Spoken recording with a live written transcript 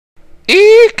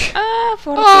Eek!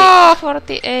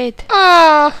 48.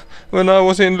 When I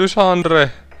was in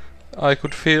Lysandre, I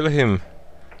could feel him.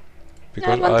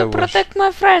 I want to protect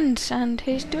my friends, and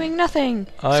he's doing nothing.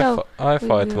 I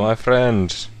fight my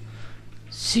friends.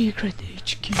 Secret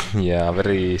HQ. Yeah,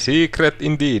 very secret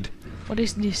indeed. What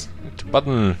is this? It's a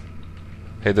button.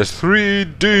 Hey, there's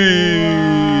 3D!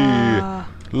 Wow.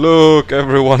 Look,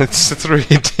 everyone, it's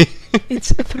 3D.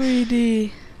 It's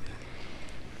 3D.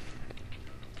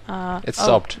 It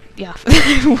stopped. Yeah,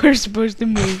 we're supposed to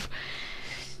move.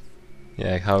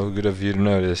 Yeah, how good of you to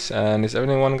notice. And is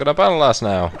everyone gonna battle us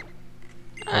now?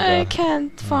 I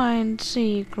can't find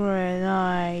secret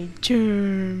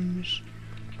items.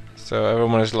 So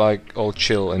everyone is like all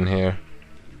chill in here.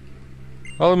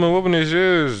 Ultimate weapon is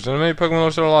used, and many Pokemon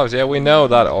lost their lives. Yeah, we know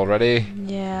that already.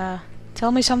 Yeah.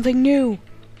 Tell me something new.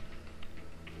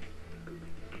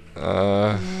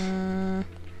 Yeah,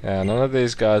 none of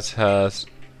these guys has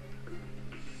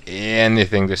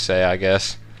anything to say, I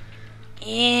guess.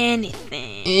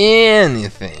 Anything.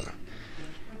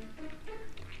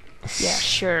 Yeah,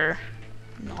 sure.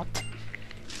 Not.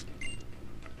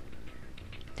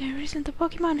 There isn't a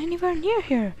Pokemon anywhere near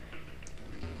here.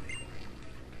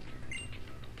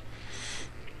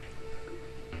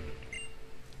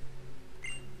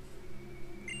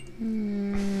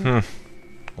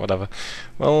 Whatever.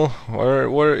 Well,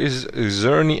 where is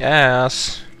Zerny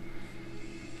ass?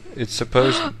 It's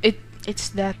supposed. It's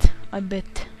that. I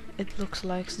bet it looks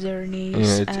like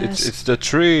Zerny's ass. It's the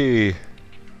tree.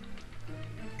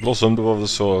 Blossomed above the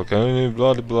soil.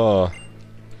 Blah blah blah.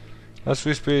 As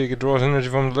we speak, it draws energy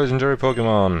from the legendary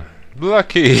Pokemon.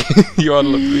 Lucky, you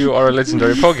are a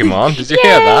legendary Pokemon. Did you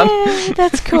hear that?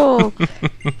 That's cool.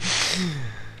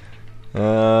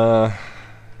 Blah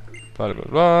blah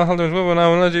blah. I'll just move on. I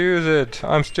will let you use it.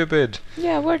 I'm stupid.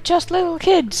 Yeah, we're just little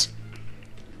kids.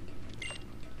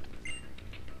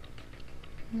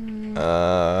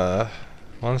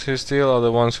 Ones who steal are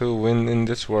the ones who win in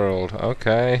this world.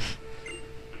 Okay.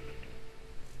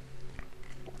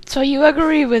 So you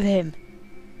agree with him?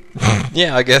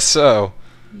 Yeah, I guess so.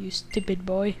 You stupid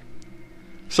boy.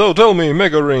 So tell me,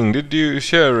 Mega Ring, did you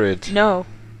share it? No.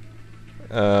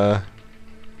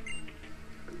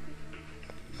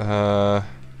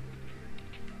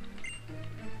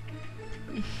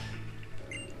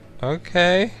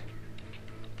 Okay.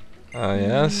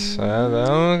 Yes.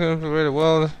 Really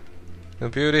well. The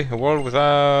beauty, a world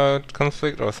without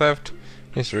conflict or theft,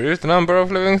 is to reduce the number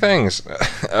of living things.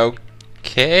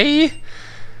 Okay.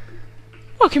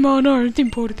 Pokemon aren't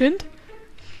important.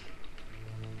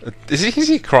 Is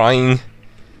he crying?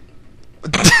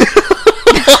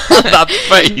 That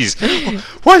face!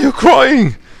 Why are you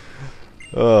crying?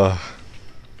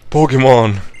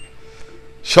 Pokemon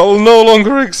shall no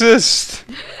longer exist.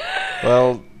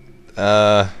 Well,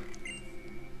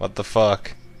 what the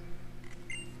fuck?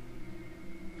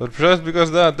 But just because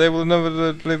of that, they will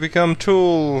inevitably become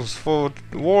tools for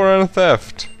war and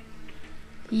theft.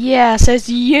 Yeah, says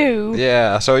you.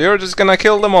 Yeah, so you're just gonna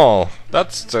kill them all.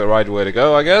 That's the right way to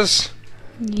go, I guess.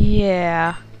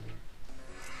 Yeah.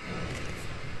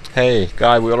 Hey,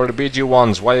 guy, we already beat you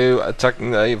once. Why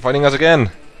are you fighting us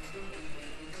again?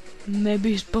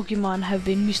 Maybe his Pokemon have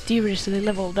been mysteriously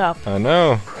leveled up. I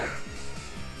know.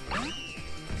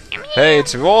 Hey,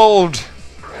 it's evolved!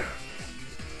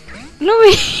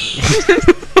 Louis!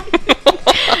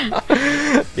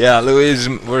 Yeah, Louis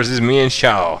versus me and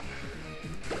Xiao.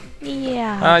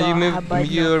 Yeah.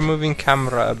 You're moving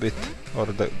camera a bit, or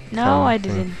the. No, I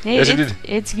didn't. Yes, you did.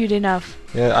 It's good enough.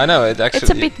 Yeah, I know. It actually.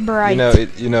 It's a bit bright.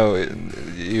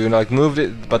 You like moved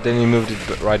it, but then you moved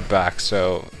it right back,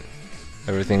 so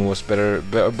everything was better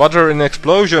in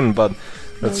explosion. But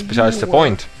that's besides the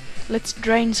point. Let's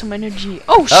drain some energy.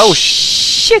 Oh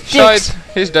shit! Shite!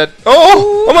 He's dead.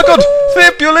 Oh! Oh my God!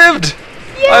 Thip, you lived!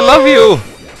 Yay! I love you.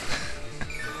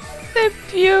 Thip,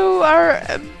 you are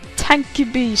a tanky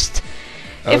beast.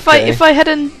 Okay. If I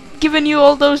hadn't given you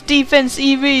all those defense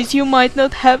EVs, you might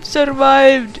not have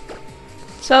survived.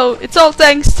 So it's all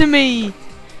thanks to me.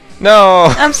 No.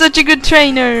 I'm such a good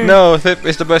trainer. No, Thip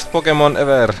is the best Pokemon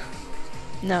ever.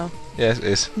 No. Yes, it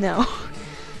is. No.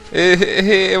 He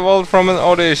evolved from an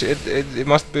Oddish. It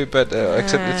must be better.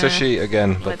 Except it's a she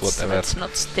again. But whatever. Let's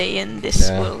not stay in this.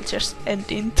 Yeah. We'll just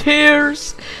end in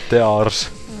tears. Tears.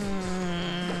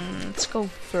 Let's go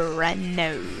for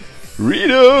Reno.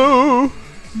 Reno.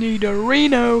 Need a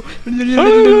Reno.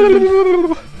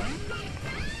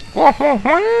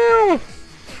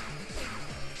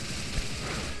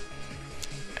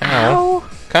 Ow.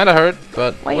 Kinda hurt,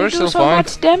 but Why we're you still do so fine.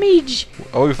 much damage?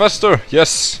 Oh, you faster?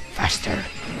 Yes. Faster.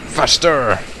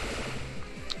 Faster.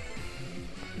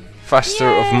 faster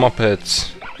of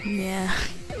Muppets. Yeah.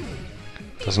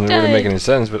 Doesn't really make any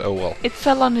sense, but oh well. It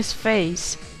fell on his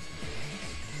face.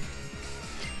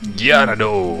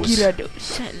 Gyarados!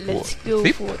 Gyarados. Let's go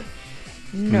Thief? for...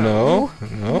 No.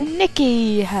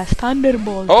 Nicky has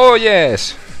Thunderbolt. Oh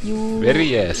yes! You Very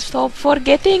yes. stop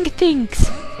forgetting things.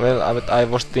 Well, I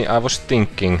was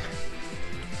thinking.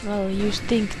 Well, you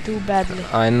stink too badly.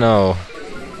 I know.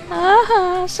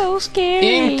 Ah, so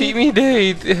scary.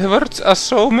 Intimidate hurts us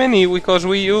so many because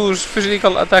we use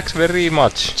physical attacks very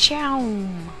much. Chow.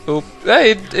 Oop.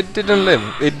 Hey, it didn't live.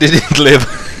 It didn't live.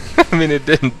 I mean, it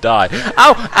didn't die.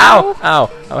 Ow! Ow! Ow!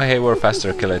 Oh, hey, we're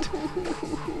faster. Kill it.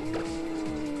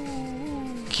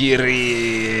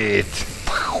 Kirit!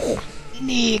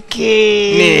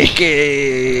 Nicky!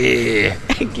 Nicky!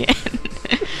 Again.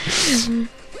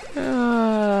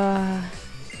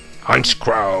 Hunch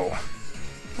Crow!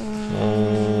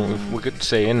 If we could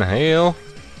say inhale.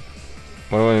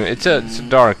 Well, it's a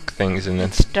dark thing, isn't it?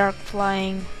 It's dark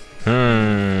flying.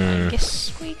 I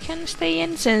guess we can stay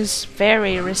in since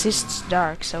fairy resists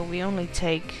dark, so we only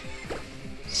take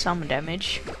some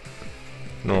damage.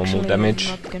 Normal Actually, damage.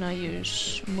 I'm not gonna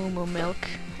use Moo Milk.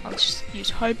 I'll just use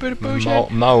Hyper Potion.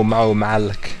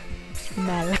 Malk.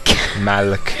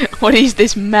 Malk. What is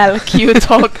this milk you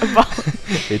talk about?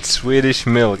 It's Swedish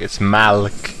milk. It's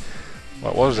Malk.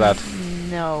 What was that?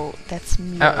 No, that's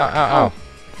milk. Ow.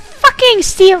 Fucking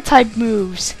steel type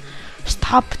moves.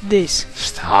 Stop this.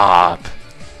 Stop.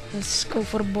 Let's go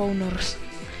for boners.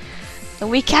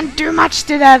 We can't do much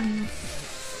to that.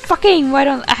 Fucking, why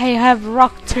don't I have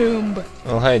Rock Tomb?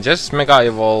 Well, hey, just Mega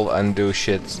Evolve and do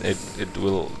shit. It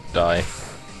will die.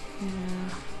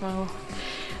 Well,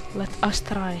 let us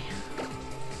try.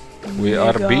 We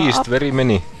are Mega beast, up. very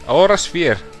many. Aura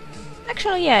Sphere.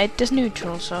 Actually, yeah, it does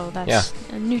neutral, so that's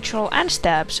neutral and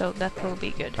stab, so that will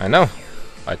be good. I know.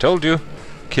 I told you.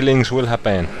 Killings will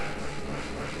happen.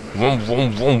 Vroom,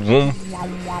 vroom, vroom, vroom.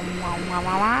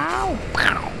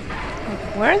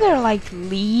 Were there like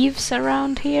leaves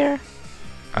around here?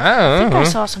 I I think I don't know.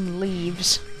 saw some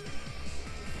leaves.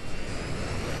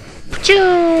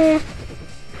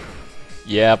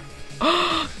 Yep.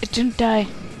 It didn't die.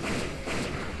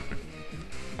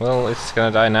 Well, it's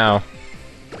gonna die now.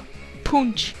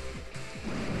 Punch.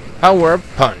 Power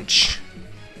Punch.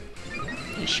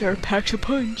 He sure packs a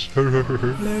punch.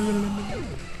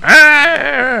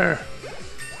 Arr!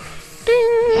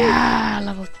 Ding! Yeah,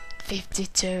 level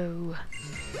 52.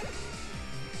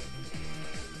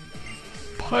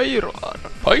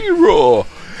 Pyro!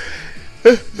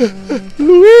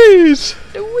 Louise!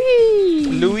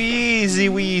 Louise!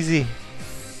 Wheezy.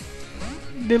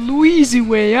 The Louise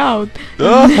way out.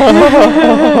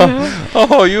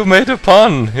 Oh, you made a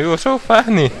pun. You were so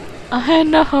funny. I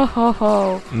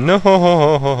know.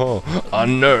 No, a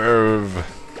nerve.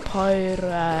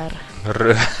 Pyrar.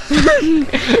 R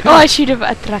Oh, I should have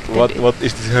attracted it. what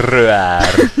is this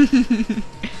rör?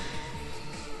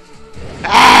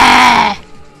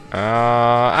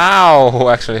 Ow! Who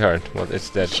actually hurt? What? It's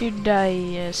dead. Should die,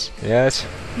 yes. Yes.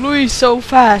 Louis so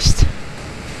fast.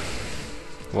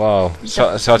 Wow.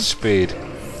 Such speed.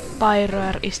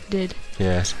 Pyrar is dead.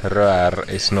 Yes. Rör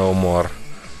is no more.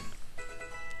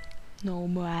 No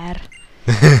more.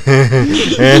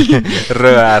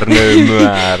 Rör no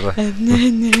more.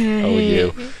 Oh,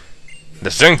 you. The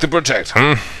strength to protect,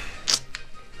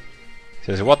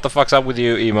 Says, what the fuck's up with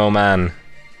you, emo man?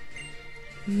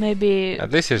 Maybe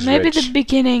This is maybe rich. the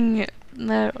beginning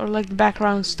or like the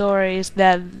background story is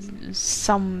that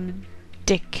some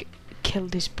dick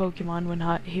killed his Pokemon when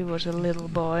he was a little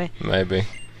boy. Maybe.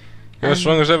 You're as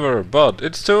strong as ever, but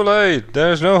it's too late.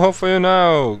 There's no hope for you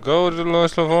now. Go to the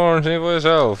Lost of Orange and see for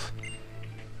yourself.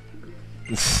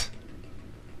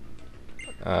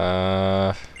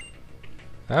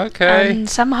 Okay. And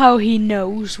somehow he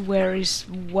knows where is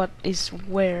what is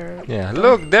where. Yeah.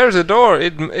 Look, there's a door.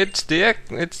 It's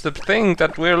the thing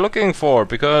that we're looking for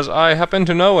because I happen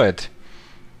to know it.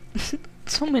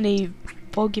 So many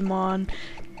Pokemon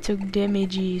took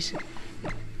damages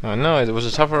I know it was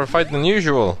a tougher fight than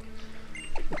usual.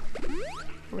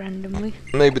 randomly.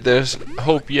 Maybe there's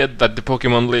hope yet that the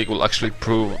Pokemon League will actually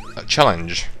prove a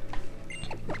challenge.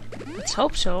 Let's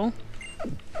hope so.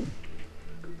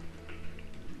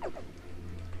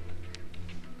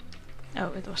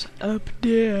 Oh, it was up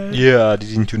there. Yeah,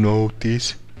 didn't you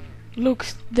notice? Look,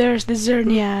 there's the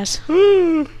Xerneas.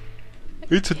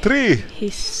 It's a tree.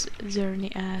 His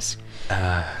Xerneas.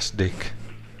 Stick.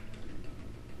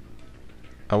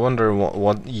 I wonder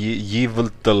what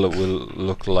Yveltal will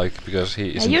look like because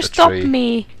he isn't You a stopped tree.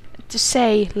 me to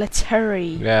say, let's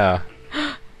hurry. Yeah.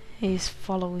 He's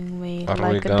following me Are we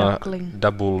like a gonna duckling.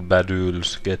 double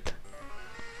badules get?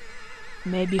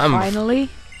 Maybe finally?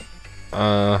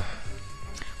 Uh...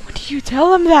 Why did you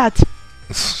tell them that?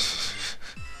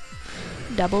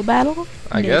 Double battle?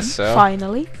 I guess so.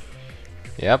 Finally.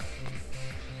 Yep.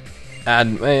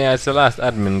 Yeah, it's the last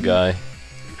admin guy.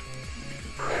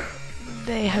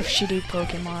 They have shitty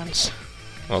Pokemons.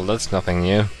 Well, that's nothing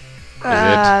new.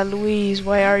 Louise,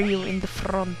 why are you in the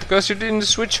front? Because you didn't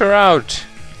switch her out.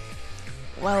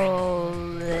 Well,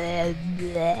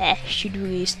 should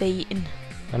we stay in?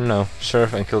 I don't know.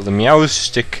 Surf and kill the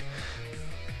Meowstick.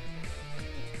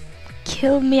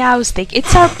 Kill Meowstick.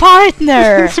 It's our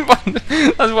partner.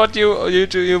 That's what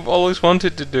you've always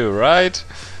wanted to do, right?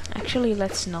 Actually,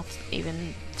 let's not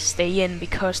even stay in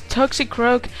because Toxic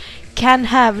Rogue can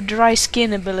have dry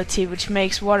skin ability, which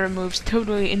makes water moves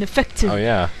totally ineffective. Oh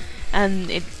yeah.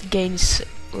 And it gains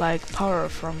like power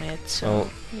from it. So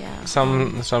yeah.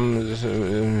 Some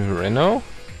Reno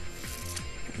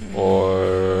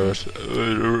or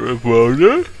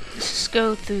Just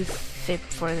go through Thip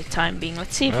for the time being.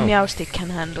 Let's see if Meowstick can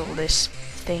handle this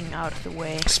thing out of the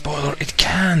way. Spoiler: it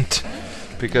can't,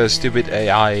 because stupid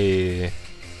AI.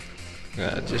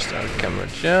 Just our camera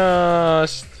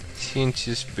just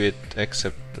inches bit,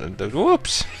 except the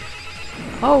whoops.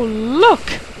 Oh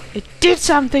look! It did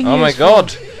something. Oh my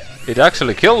god! It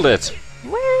actually killed it.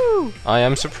 Woo! I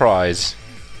am surprised.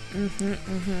 No,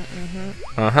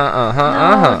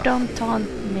 don't taunt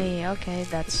me. Okay,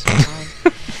 that's fine.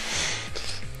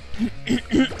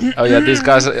 Oh yeah, these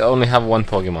guys only have one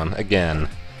Pokemon again.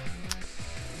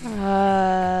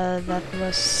 That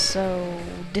was so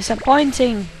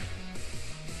disappointing.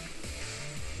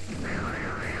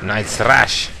 Nice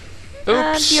Thrash. Oops.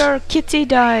 And your kitty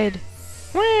died.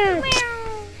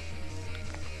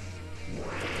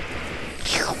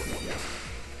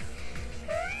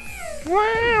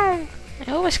 I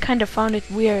always kind of found it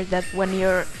weird that when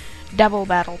your double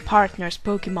battle partner's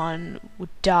Pokemon would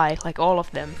die, like all of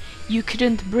them, you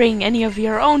couldn't bring any of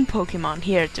your own Pokemon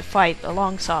here to fight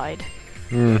alongside.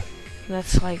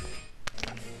 That's like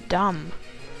dumb.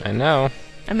 I know.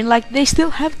 I mean, like, they still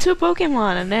have 2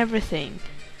 Pokemon and everything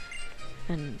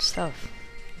and stuff.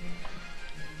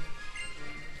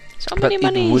 So many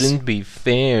monies. It wouldn't be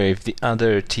fair if the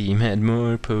other team had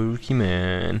more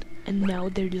Pokemon. And now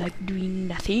they're like doing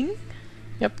nothing?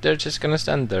 Yep, they're just gonna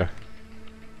stand there.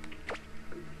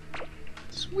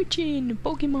 Switching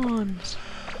Pokemons.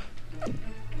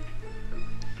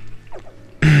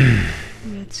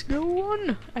 Let's go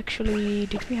on. Actually,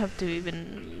 did we have to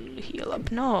even heal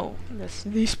up? No. That's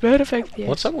this perfect. Yes.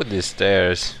 What's up with these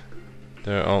stairs?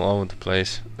 They're all over the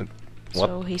place. What?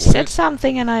 So he said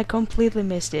something and I completely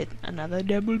missed it. Another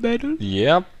double battle?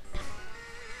 Yep.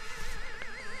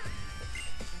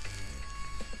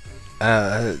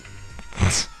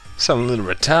 Some little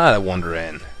retard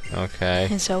wandering. Okay.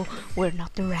 And so we're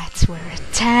not the rats, we're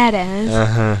retardas.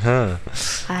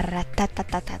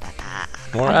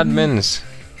 More admins.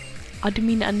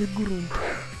 Admin and Grund.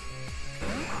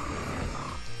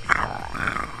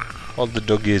 All the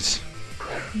doggies.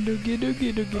 Doggy.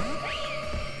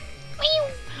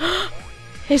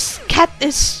 His cat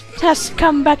has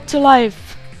come back to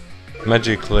life.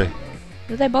 Magically.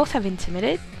 Do they both have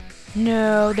Intimidate?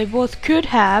 No, they both could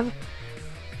have.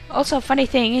 Also, funny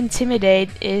thing, Intimidate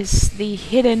is the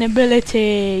hidden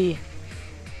ability.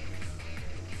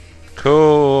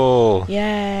 Cool.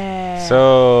 Yeah.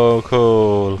 So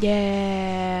cool.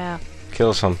 Yeah.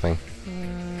 Kill something.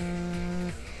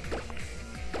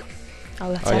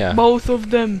 I'll attack both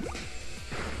of them.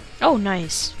 Oh,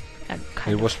 nice.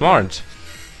 He was smart.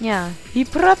 Yeah, he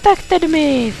protected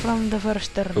me from the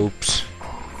first turn. Oops.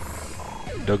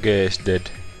 Doggy is dead.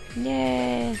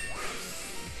 Yeah.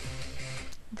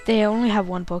 They only have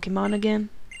 1 Pokemon again.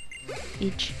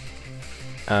 Each.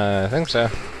 I think so.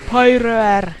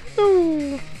 Pyroar!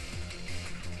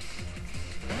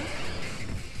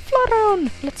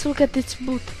 Flareon! Let's look at its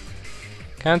boot.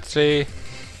 Can't see.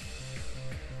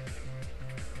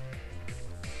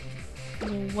 So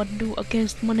what do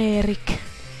against Moneric?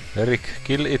 Eric,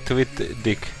 kill it with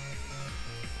dick.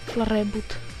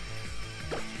 Flareboot.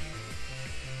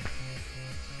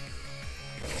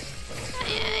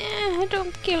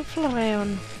 Don't kill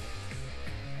Flareon.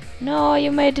 No,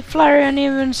 you made Flareon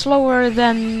even slower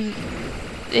than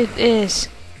it is.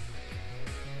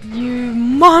 You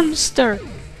monster!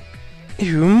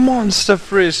 You monster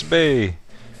frisbee!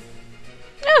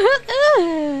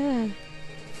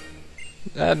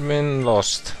 Admin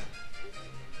lost.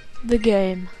 The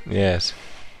game. Yes.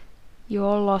 You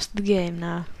all lost the game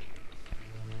now.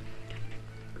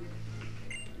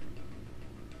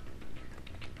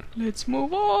 Let's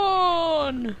move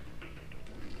on!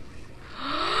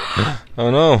 Oh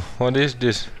no, what is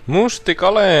this?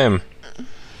 Mustikalem!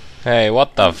 Hey,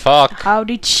 what the fuck? How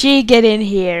did she get in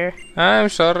here? I'm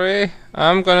sorry.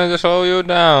 I'm gonna slow you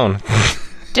down.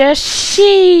 Does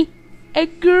she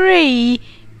agree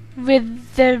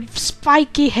with the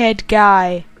spiky head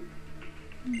guy?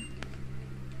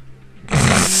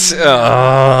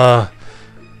 Oh,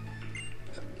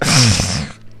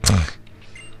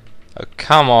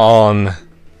 come on.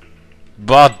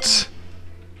 But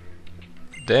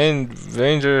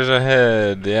dangers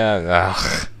ahead. Yeah.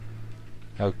 Ugh.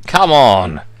 Oh, come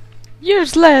on.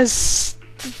 Useless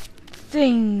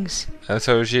things.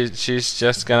 So she's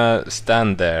just gonna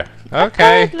stand there.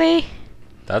 Okay. Apparently.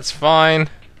 That's fine.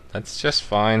 That's just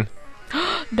fine.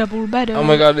 Double better. Oh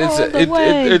my god, it's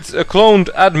it's a cloned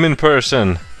admin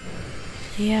person.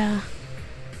 Yeah.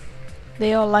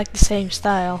 They all like the same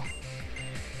style.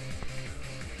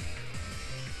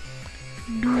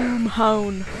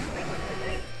 Doomhound.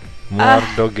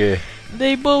 Mordogge.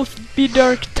 They both be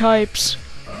dark types.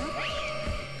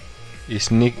 Is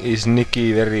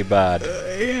Nikki very bad?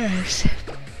 Yes.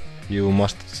 You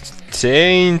must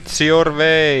change your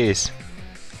ways.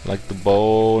 Like the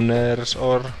boners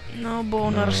or... No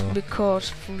boners No. because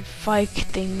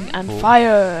fighting and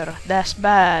fire. That's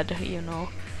bad, you know.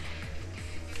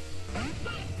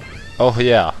 Oh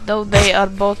yeah. Though they are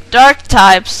both dark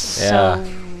types, Yeah.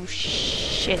 so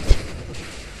shit.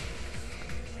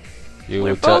 You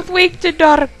We're both weak to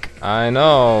dark. I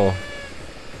know.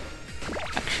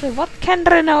 Actually, what can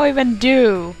Reno even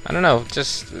do? I don't know,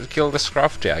 just kill the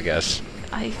Scruffy, I guess.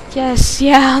 I guess,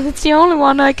 yeah, that's the only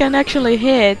one I can actually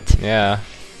hit. Yeah.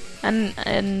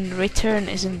 And return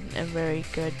isn't a very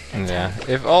good attack. Yeah.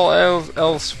 If all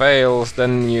else fails,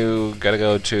 then you gotta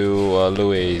go to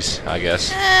Louise, I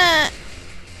guess.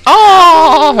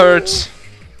 Oh, hurts.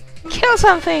 Kill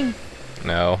something!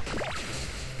 No.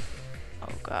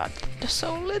 Oh god, there's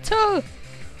so little!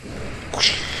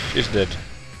 She's dead.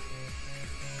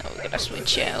 Oh, we gotta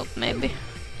switch out, maybe.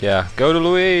 Yeah, go to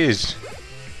Louise.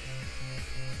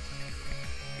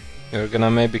 You're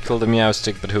gonna maybe kill the meow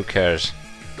stick, but who cares?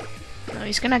 No,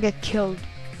 he's gonna get killed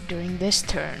during this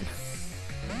turn.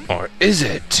 Or is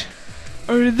it?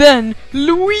 Or then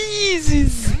Louise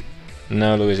is...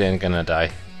 No, Louise ain't gonna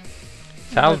die.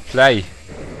 Foul play.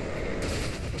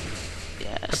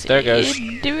 Yes, There goes.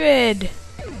 do it!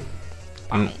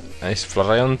 Is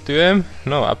Florian to him?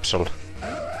 No, Absol.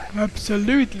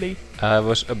 Absolutely. I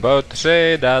was about to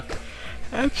say that.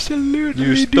 Absolutely.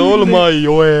 You stole my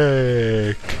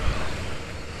work.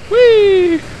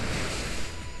 Whee!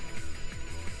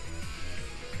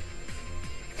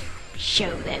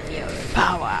 Show them your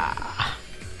power.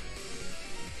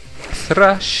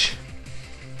 Thrash.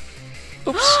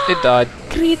 Oops, it died.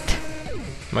 Crit.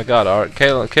 My god, our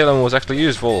Kalen was actually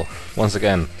useful once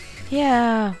again.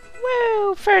 Yeah.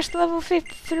 Woo! First level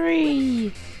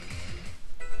 53.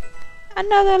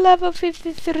 Another level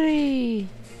 53.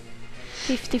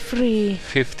 53.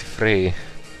 53.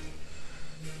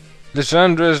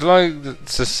 Lysandre is like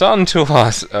the sun to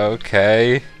us.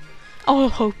 Okay. All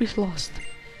hope is lost.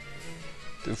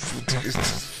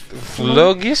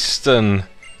 Phlogiston.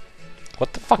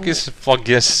 What the fuck is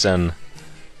Phlogiston?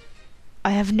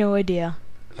 I have no idea.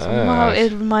 Somehow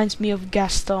it reminds me of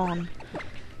Gaston.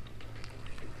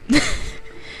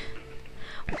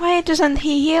 Why doesn't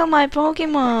he heal my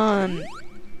Pokemon?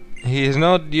 He is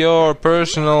not your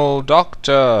personal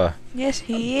doctor. Yes,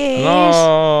 he is.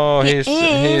 No, He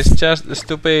he's just a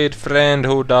stupid friend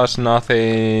who does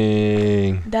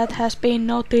nothing. That has been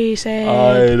noticed.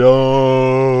 I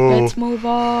know. Let's move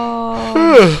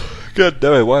on. God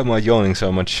damn it! Why am I yawning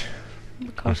so much?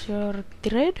 Because you're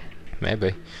tired?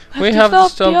 Maybe. We have to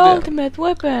stop the ultimate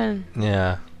weapon.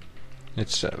 Yeah.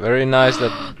 It's very nice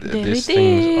that There these it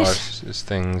things is. are these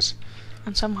things.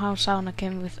 And somehow Sauna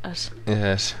came with us.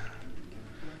 Yes.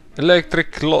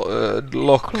 Electric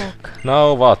lock. Clock.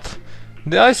 Now what?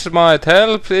 The ice might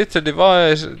help. It's a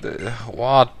device.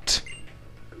 What?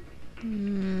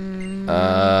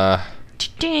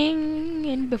 Ding!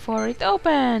 In before it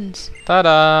opens.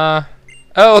 Ta-da!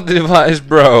 Oh, the device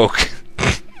broke.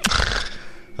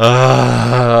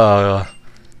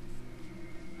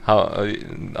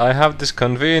 I have this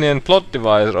convenient plot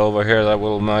device over here that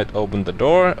might open the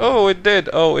door. Oh, it did.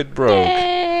 Oh, it broke.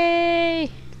 Yay!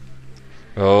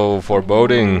 Oh,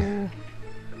 foreboding. Ooh.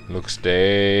 Looks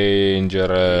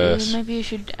dangerous. Maybe you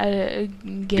should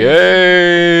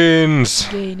Gains!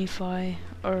 gainify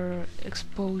or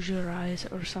exposurize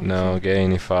or something. No,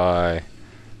 gainify.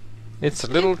 It's a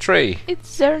little tree.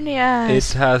 It's Xerneas.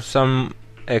 It has some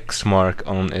X mark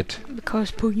on it.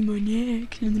 Because Pokemon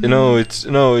X. No, it's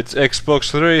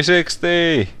Xbox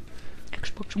 360.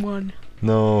 Xbox One.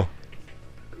 No.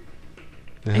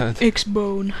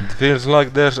 X-bone. It feels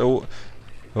like there's a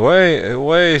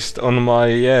waste on my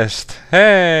chest.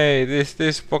 Hey,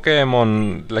 this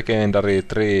Pokemon legendary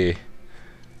tree.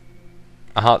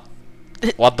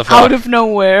 What the fuck? Out of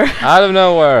nowhere. Out of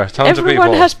nowhere. Tons of people.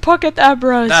 Everyone has pocket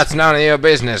abras. That's none of your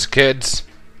business, kids.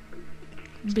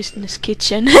 Business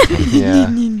kitchen. Yeah.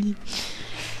 No,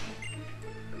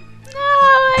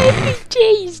 I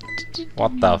chased.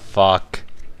 What the fuck?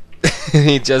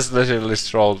 He just literally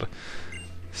strolled.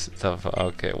 Stuff.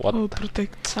 Okay, what? Oh,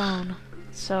 protect sound.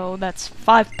 So that's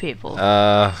 5 people.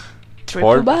 Triple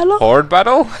Horde battle? Horde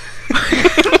battle?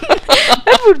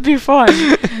 That would be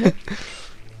fun.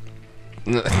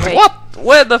 Wait. What?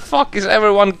 Where the fuck is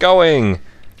everyone going?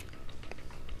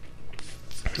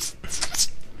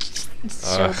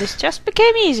 So this just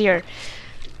became easier.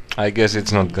 I guess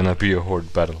it's not gonna be a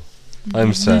horde battle.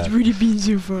 I'm sad. It's really been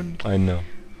so fun. I know.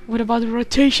 What about the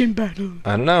rotation battle?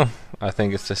 I don't know. I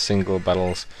think it's the single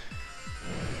battles.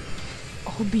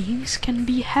 All beings can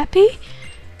be happy?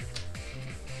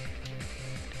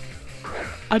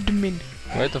 Admin.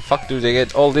 Where the fuck do they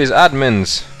get all these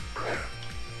admins?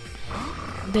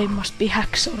 They must be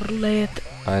hacks or late.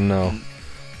 I know.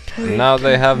 Now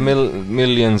they have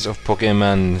millions of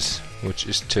Pokemons, which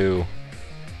is 2.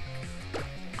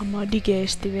 Amma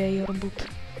digeesti vei jorbut.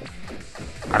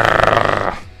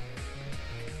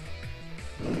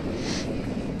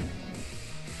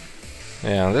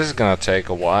 Yeah, this is gonna take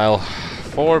a while.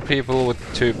 4 people with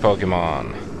 2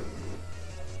 Pokemon.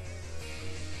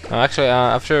 Actually,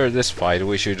 after this fight,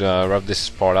 we should wrap this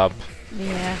part up.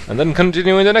 Yeah. And then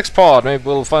continue in the next part. Maybe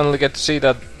we'll finally get to see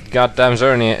that goddamn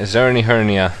Zerny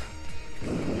hernia.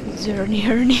 Zerny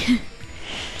hernia.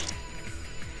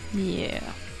 Yeah.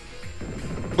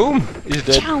 Boom! He's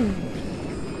dead. Ciao.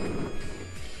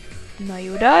 Now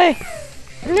you die.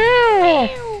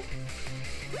 No!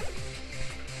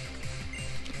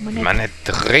 Manet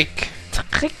Tricks.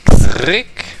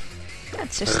 Rick.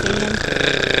 That's just stealing.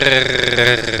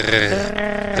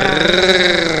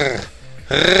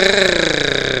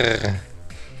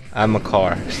 I'm a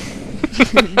car.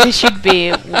 This should be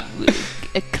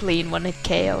a clean one at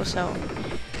KO, so.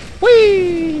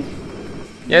 Whee!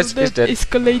 Yes, That he's dead.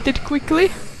 escalated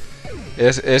quickly.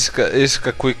 Yes,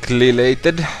 Iska quickly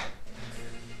lated.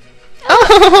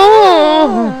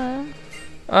 Ah.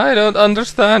 I don't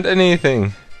understand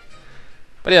anything.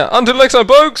 But yeah, until next time,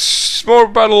 folks! More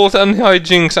battles and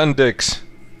hijinks and dicks.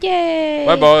 Yay!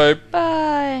 Bye bye. Bye.